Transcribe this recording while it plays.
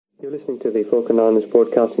You're listening to the Falkland Islands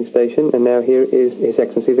Broadcasting Station, and now here is His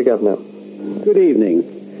Excellency the Governor. Good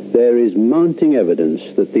evening. There is mounting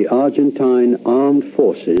evidence that the Argentine armed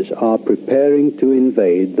forces are preparing to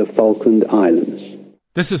invade the Falkland Islands.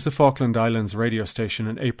 This is the Falkland Islands radio station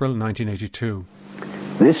in April 1982.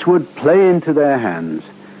 This would play into their hands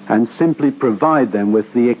and simply provide them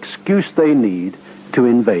with the excuse they need to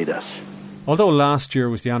invade us. Although last year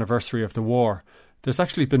was the anniversary of the war, there's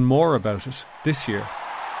actually been more about it this year.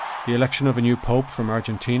 The election of a new pope from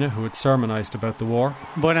Argentina who had sermonised about the war.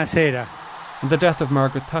 Buonasera. And the death of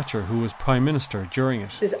Margaret Thatcher, who was Prime Minister during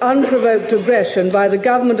it. This unprovoked aggression by the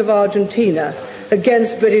government of Argentina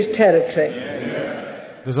against British territory.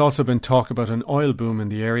 There's also been talk about an oil boom in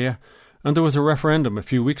the area, and there was a referendum a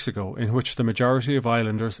few weeks ago in which the majority of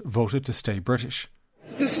islanders voted to stay British.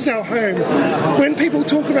 This is our home. When people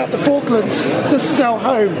talk about the Falklands, this is our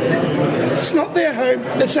home. It's not their home,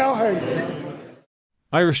 it's our home.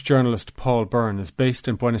 Irish journalist Paul Byrne is based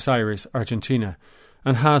in Buenos Aires, Argentina,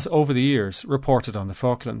 and has, over the years, reported on the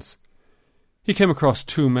Falklands. He came across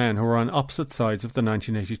two men who were on opposite sides of the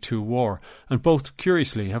 1982 war, and both,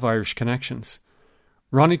 curiously, have Irish connections.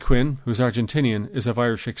 Ronnie Quinn, who's Argentinian, is of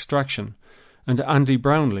Irish extraction, and Andy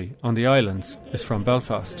Brownlee, on the islands, is from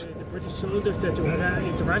Belfast. The British soldiers that you had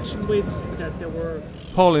interaction with, that there were...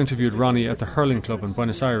 Paul interviewed Ronnie at the hurling club in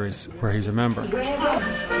Buenos Aires, where he's a member.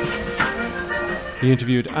 He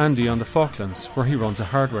interviewed Andy on the Falklands, where he runs a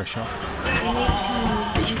hardware shop.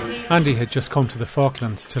 Andy had just come to the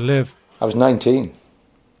Falklands to live. I was 19.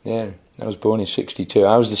 Yeah, I was born in 62.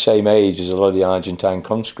 I was the same age as a lot of the Argentine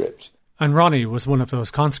conscripts. And Ronnie was one of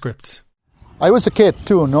those conscripts. I was a kid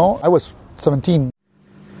too, no? I was 17.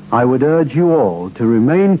 I would urge you all to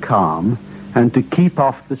remain calm and to keep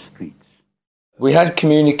off the streets. We had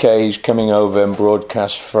communiques coming over and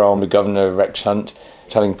broadcast from the Governor Rex Hunt,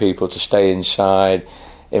 telling people to stay inside,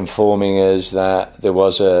 informing us that there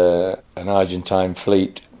was an Argentine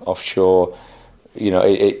fleet offshore. You know,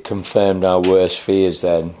 it confirmed our worst fears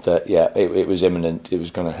then that, it was imminent, it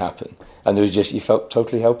was going to happen. And there was just, you felt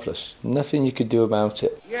totally helpless. Nothing you could do about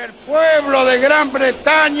it.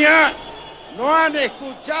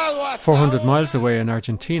 400 miles away in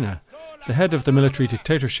Argentina, the head of the military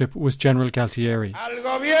dictatorship was General Galtieri.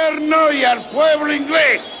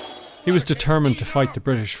 He was determined to fight the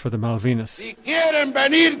British for the Malvinas.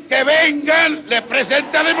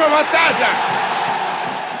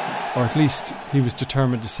 Or at least he was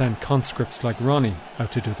determined to send conscripts like Ronnie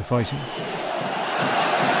out to do the fighting.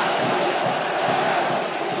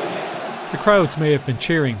 The crowds may have been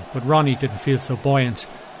cheering, but Ronnie didn't feel so buoyant.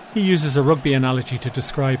 He uses a rugby analogy to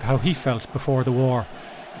describe how he felt before the war.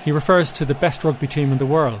 He refers to the best rugby team in the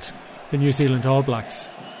world, the New Zealand All Blacks.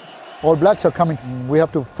 All Blacks are coming, we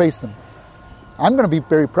have to face them. I'm going to be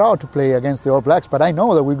very proud to play against the All Blacks, but I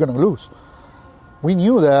know that we're going to lose. We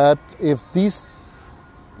knew that if these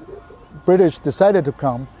British decided to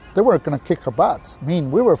come, they were going to kick our butts. I mean,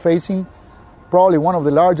 we were facing probably one of the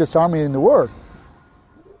largest armies in the world.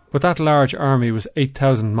 But that large army was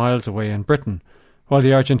 8,000 miles away in Britain, while the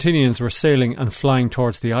Argentinians were sailing and flying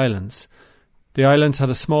towards the islands. The islands had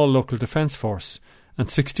a small local defence force and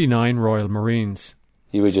 69 Royal Marines.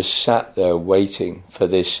 You were just sat there waiting for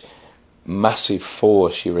this massive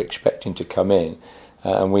force you were expecting to come in,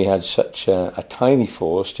 and we had such a tiny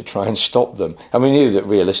force to try and stop them. And we knew that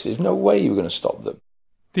realistically, there's no way you were going to stop them.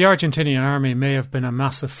 The Argentinian army may have been a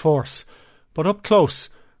massive force, but up close,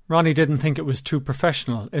 Ronnie didn't think it was too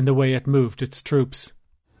professional in the way it moved its troops.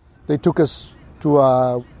 They took us to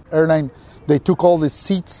an airline. They took all the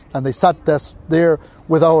seats and they sat us there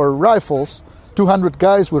with our rifles. 200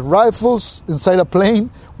 guys with rifles inside a plane,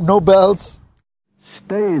 no belts.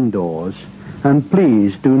 Stay indoors and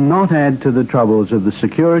please do not add to the troubles of the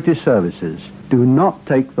security services. Do not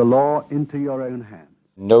take the law into your own hands.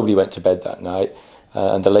 Nobody went to bed that night.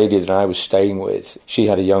 And the lady that I was staying with, she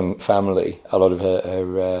had a young family, a lot of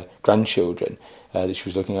her grandchildren that she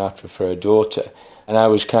was looking after for her daughter. And I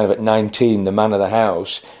was kind of at 19, the man of the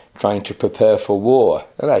house, trying to prepare for war.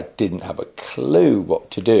 And I didn't have a clue what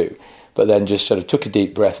to do, but then just sort of took a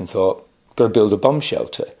deep breath and thought, got to build a bomb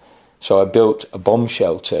shelter. So I built a bomb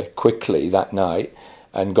shelter quickly that night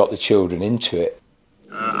and got the children into it.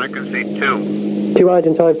 I can see two. Two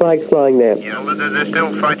Argentine flags flying there. Yeah, well, they're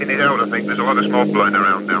still fighting it out, I think. There's a lot of smoke blowing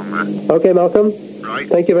around down there. OK, Malcolm. Right.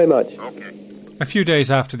 Thank you very much. OK. A few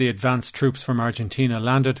days after the advanced troops from Argentina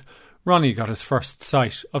landed, Ronnie got his first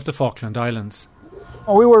sight of the Falkland Islands.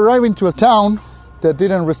 We were arriving to a town that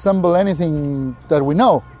didn't resemble anything that we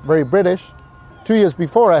know, very British. 2 years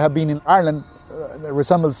before I had been in Ireland that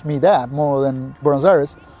resembles me that more than Buenos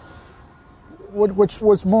Aires. Which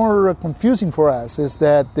was more confusing for us is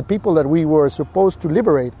that the people that we were supposed to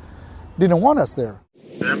liberate didn't want us there.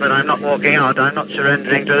 But I'm not walking out. I'm not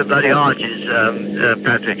surrendering to the bloody arches,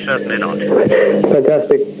 Patrick. Certainly not.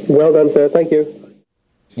 Fantastic. Well done, sir. Thank you.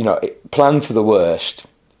 You know, plan for the worst,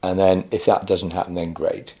 and then if that doesn't happen, then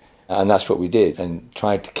great. And that's what we did, and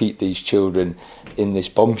tried to keep these children in this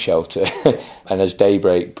bomb shelter. And as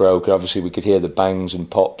daybreak broke, obviously we could hear the bangs and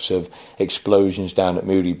pops of explosions down at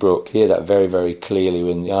Moody Brook. Hear that very, very clearly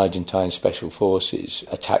when the Argentine Special Forces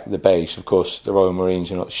attacked the base. Of course, the Royal Marines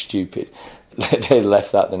are not stupid. They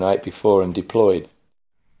left that the night before and deployed.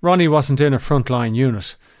 Ronnie wasn't in a frontline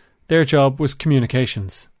unit. Their job was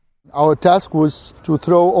communications. Our task was to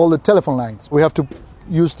throw all the telephone lines. We have to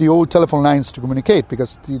use the old telephone lines to communicate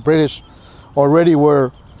because the British already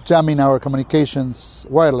were jamming our communications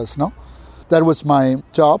wireless, no? That was my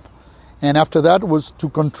job. And after that was to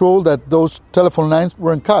control that those telephone lines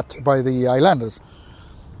weren't cut by the islanders.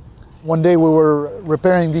 One day we were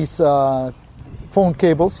repairing these phone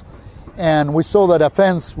cables, and we saw that a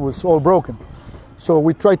fence was all broken. So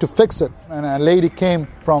we tried to fix it, and a lady came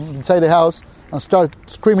from inside the house and started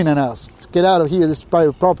screaming at us, "Get out of here, this is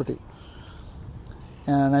private property."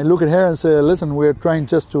 And I look at her and say, "Listen, we're trying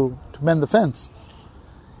just to mend the fence."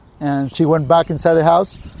 And she went back inside the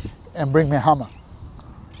house and bring me a hammer.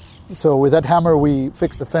 So with that hammer, we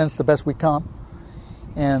fixed the fence the best we can.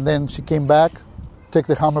 And then she came back, take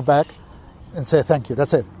the hammer back, and say, "Thank you."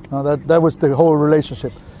 That's it. No, that was the whole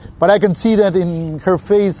relationship. But I can see that in her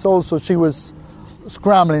face also she was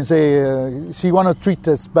scrambling, she wanted to treat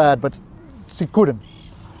us bad, but she couldn't.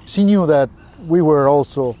 She knew that we were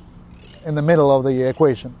also in the middle of the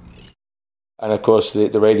equation. And of course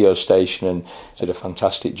the radio station did a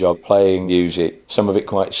fantastic job playing music, some of it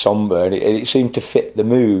quite sombre, and it seemed to fit the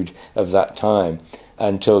mood of that time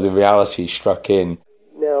until the reality struck in.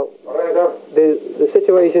 Now, the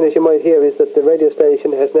situation, as you might hear, is that the radio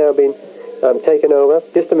station has now been taken over.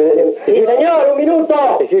 Just a minute.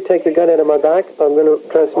 If you take the gun out of my back, I'm going to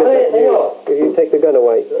transmit that to you. If you take the gun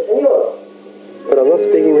away. But I'm not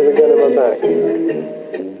speaking with the gun in my back.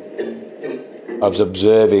 I was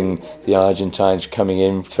observing the Argentines coming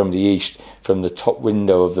in from the east, from the top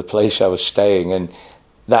window of the place I was staying, and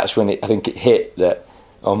that's when I think it hit that,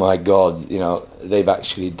 oh my God, they've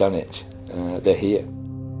actually done it. They're here.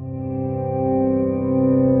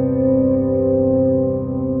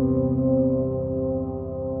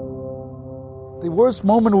 The worst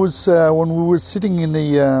moment was when we were sitting in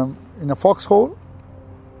a foxhole,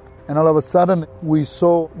 and all of a sudden we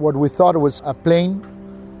saw what we thought was a plane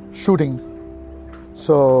shooting.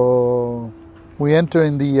 So we enter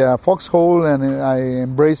in the foxhole, and I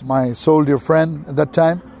embraced my soldier friend at that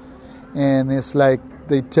time. And it's like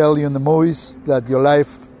they tell you in the movies that your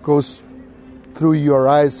life goes through your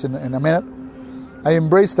eyes in a minute. I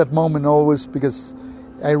embraced that moment always because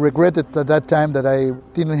I regretted at that time that I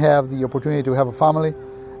didn't have the opportunity to have a family.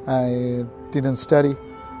 I didn't study,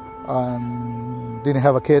 didn't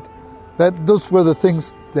have a kid. Those were the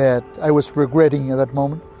things that I was regretting at that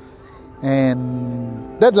moment.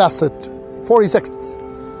 And that lasted 40 seconds,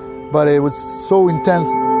 but it was so intense.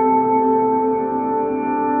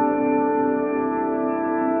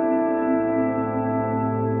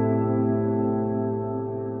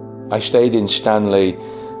 I stayed in Stanley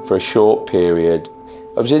for a short period.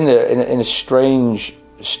 I was in a strange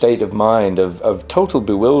state of mind of total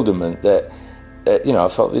bewilderment that, I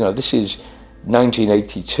thought, this is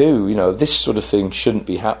 1982, this sort of thing shouldn't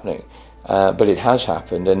be happening. But it has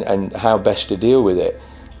happened, and how best to deal with it.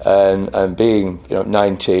 And being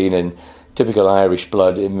 19 and typical Irish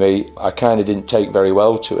blood in me, I kind of didn't take very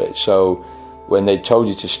well to it. So when they told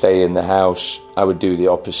you to stay in the house, I would do the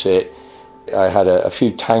opposite. I had a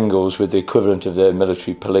few tangles with the equivalent of the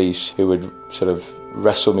military police who would sort of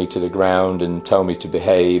wrestle me to the ground and tell me to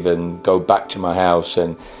behave and go back to my house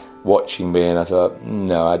and watching me. And I thought,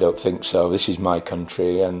 no, I don't think so. This is my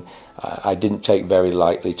country. And I didn't take very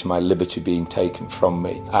lightly to my liberty being taken from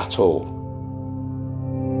me at all.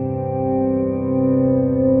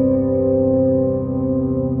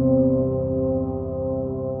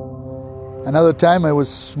 Another time I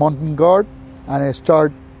was mountain guard, and I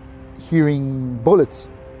started hearing bullets.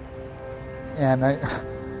 And I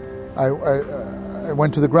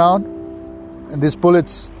went to the ground, and these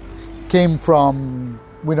bullets came from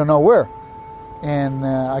we don't know where. And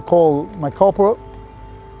I called my corporal,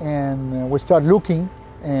 and we started looking,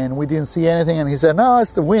 and we didn't see anything. And he said, "No,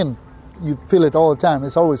 it's the wind. You feel it all the time.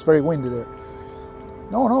 It's always very windy there."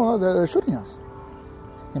 No, they're shooting us.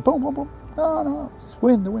 And boom, boom, boom. No, it's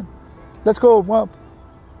wind, the wind. Let's go. Well,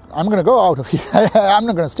 I'm going to go out of here. I'm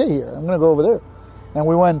not going to stay here. I'm going to go over there. And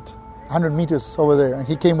we went 100 meters over there. And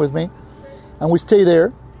he came with me, and we stayed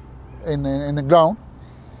there in the ground.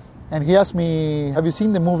 And he asked me, have you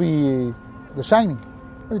seen the movie The Shining?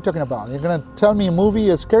 What are you talking about? You're going to tell me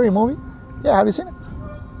a scary movie? Yeah, have you seen it?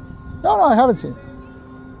 No, I haven't seen it.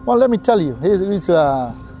 Well, let me tell you, he's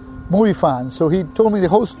a movie fan, so he told me the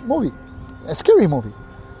whole movie, a scary movie.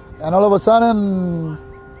 And all of a sudden,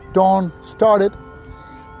 dawn started,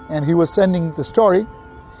 and he was ending the story,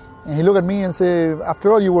 and he looked at me and said,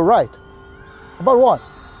 after all, you were right. About what?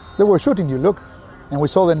 They were shooting you, look. And we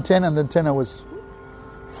saw the antenna, and the antenna was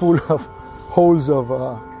full of holes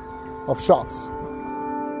of shots.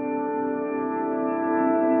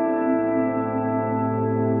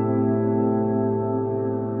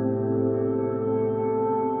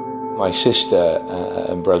 My sister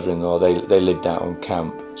and brother-in-law, they lived out on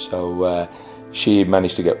camp, so she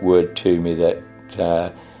managed to get word to me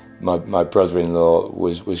that my brother-in-law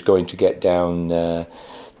was going to get down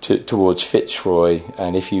towards Fitzroy,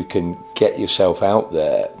 and if you can get yourself out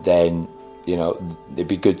there, then it'd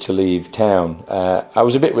be good to leave town. I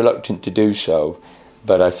was a bit reluctant to do so,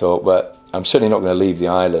 but I thought, well, I'm certainly not going to leave the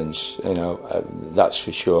islands. That's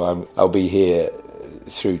for sure. I'll be here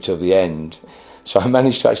through till the end. So I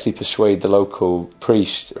managed to actually persuade the local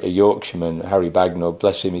priest, a Yorkshireman, Harry Bagnall,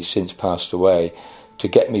 bless him, he's since passed away, to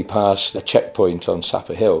get me past a checkpoint on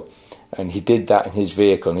Sapper Hill. And he did that in his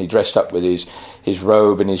vehicle, and he dressed up with his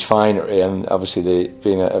robe and his finery, and obviously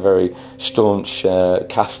being a very staunch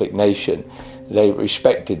Catholic nation, they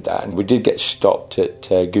respected that. And we did get stopped at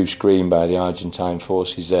Goose Green by the Argentine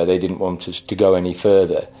forces there. They didn't want us to go any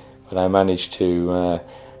further, but I managed to,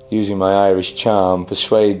 using my Irish charm,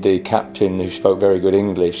 persuade the captain, who spoke very good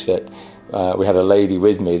English, that we had a lady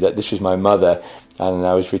with me, that this was my mother, and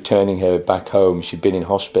I was returning her back home. She'd been in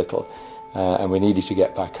hospital, and we needed to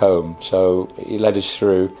get back home. So he led us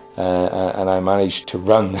through, and I managed to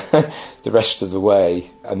run the rest of the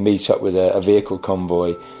way and meet up with a vehicle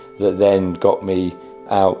convoy that then got me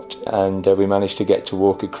out, and we managed to get to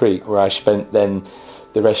Walker Creek, where I spent then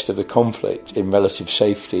the rest of the conflict in relative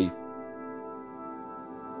safety.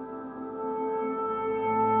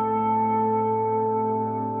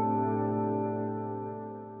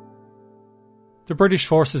 The British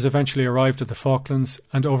forces eventually arrived at the Falklands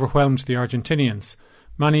and overwhelmed the Argentinians,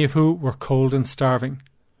 many of who were cold and starving.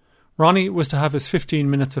 Ronnie was to have his 15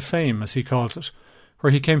 minutes of fame, as he calls it,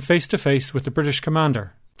 where he came face to face with the British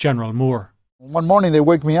commander, General Moore. One morning they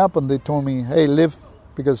wake me up and they told me, hey, live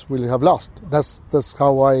because we have lost. That's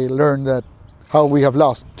how I learned that how we have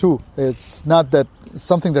lost too. It's not that it's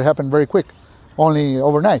something that happened very quick, only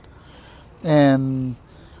overnight. And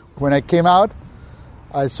when I came out,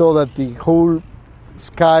 I saw that the whole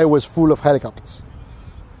sky was full of helicopters.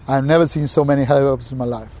 I've never seen so many helicopters in my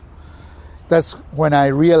life. That's when I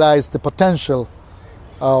realized the potential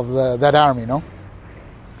of that army,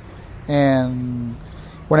 And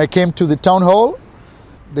when I came to the town hall,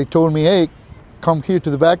 they told me, hey, come here to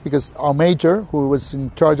the back, because our major, who was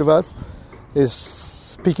in charge of us, is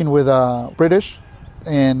speaking with British,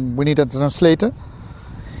 and we need a translator.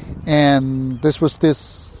 And this was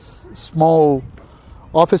this small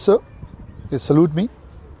officer. He saluted me,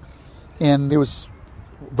 and he was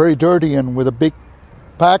very dirty and with a big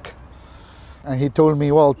pack. And he told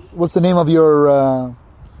me, well, what's the name of your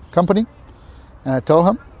company? And I told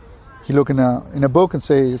him. He looked in a book and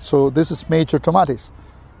say, so this is Major Tomatis.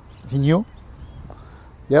 He knew.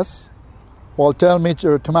 Yes. Well, tell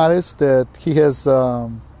Major Tomatis that he has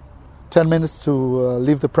 10 minutes to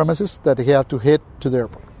leave the premises, that he has to head to the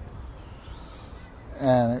airport.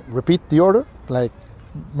 And I repeat the order, like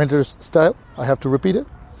military style. I have to repeat it.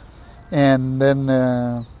 And then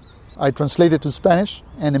I translated to Spanish,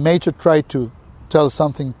 and the major tried to tell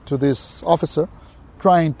something to this officer,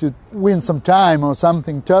 trying to win some time or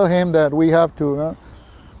something, tell him that we have to...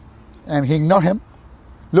 and he ignored him,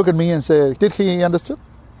 looked at me and said, did he understand?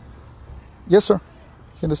 Yes, sir,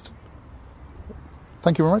 he understood.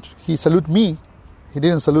 Thank you very much. He saluted me. He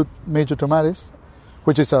didn't salute Major Tomatis,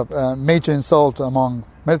 which is a major insult among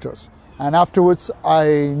militaries. And afterwards,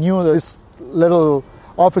 I knew that this little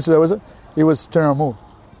officer it was General Moore.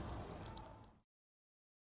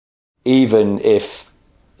 Even if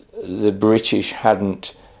the British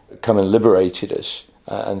hadn't come and liberated us,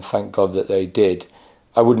 and thank God that they did,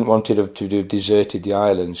 I wouldn't want it to have deserted the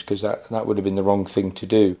islands, because that would have been the wrong thing to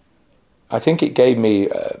do. I think it gave me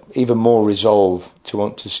even more resolve to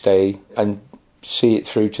want to stay and see it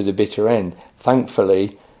through to the bitter end.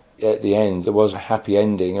 Thankfully, at the end, there was a happy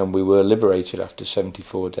ending, and we were liberated after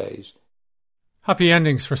 74 days. Happy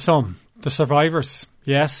endings for some. The survivors,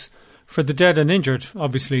 yes. For the dead and injured,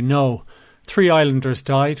 obviously no. 3 islanders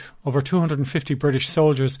died, over 250 British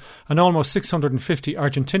soldiers and almost 650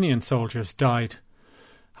 Argentinian soldiers died.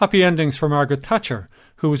 Happy endings for Margaret Thatcher,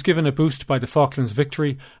 who was given a boost by the Falklands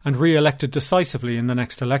victory and re-elected decisively in the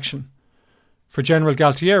next election. For General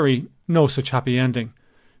Galtieri, no such happy ending.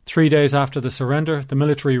 3 days after the surrender, the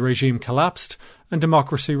military regime collapsed and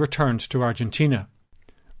democracy returned to Argentina.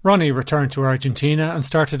 Ronnie returned to Argentina and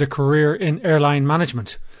started a career in airline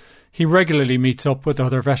management. He regularly meets up with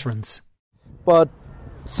other veterans. But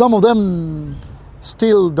some of them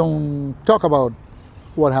still don't talk about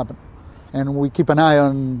what happened. And we keep an eye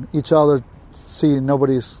on each other, see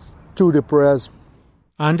nobody's too depressed.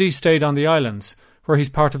 Andy stayed on the islands, where he's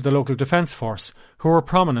part of the local defence force, who were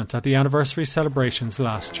prominent at the anniversary celebrations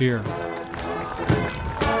last year.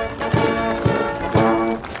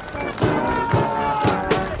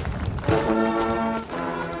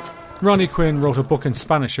 Ronnie Quinn wrote a book in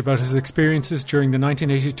Spanish about his experiences during the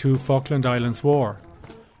 1982 Falklands War.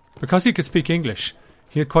 Because he could speak English,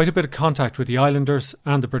 he had quite a bit of contact with the islanders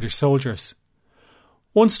and the British soldiers.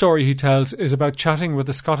 One story he tells is about chatting with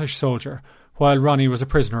a Scottish soldier while Ronnie was a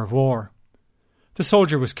prisoner of war. The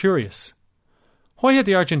soldier was curious. Why had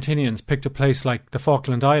the Argentinians picked a place like the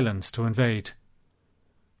Falkland Islands to invade?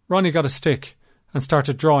 Ronnie got a stick and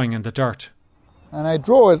started drawing in the dirt. And I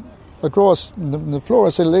draw it across the floor. I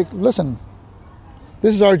say, listen,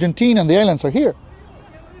 this is Argentina and the islands are here.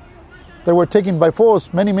 They were taken by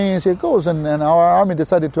force many years ago, and our army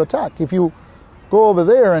decided to attack. If you go over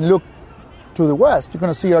there and look to the west, you're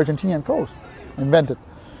going to see Argentinian coast. Invented.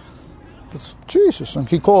 It's Jesus. And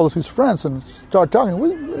he called his friends and started talking.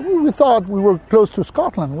 We thought we were close to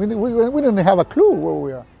Scotland. We didn't have a clue where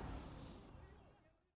we are.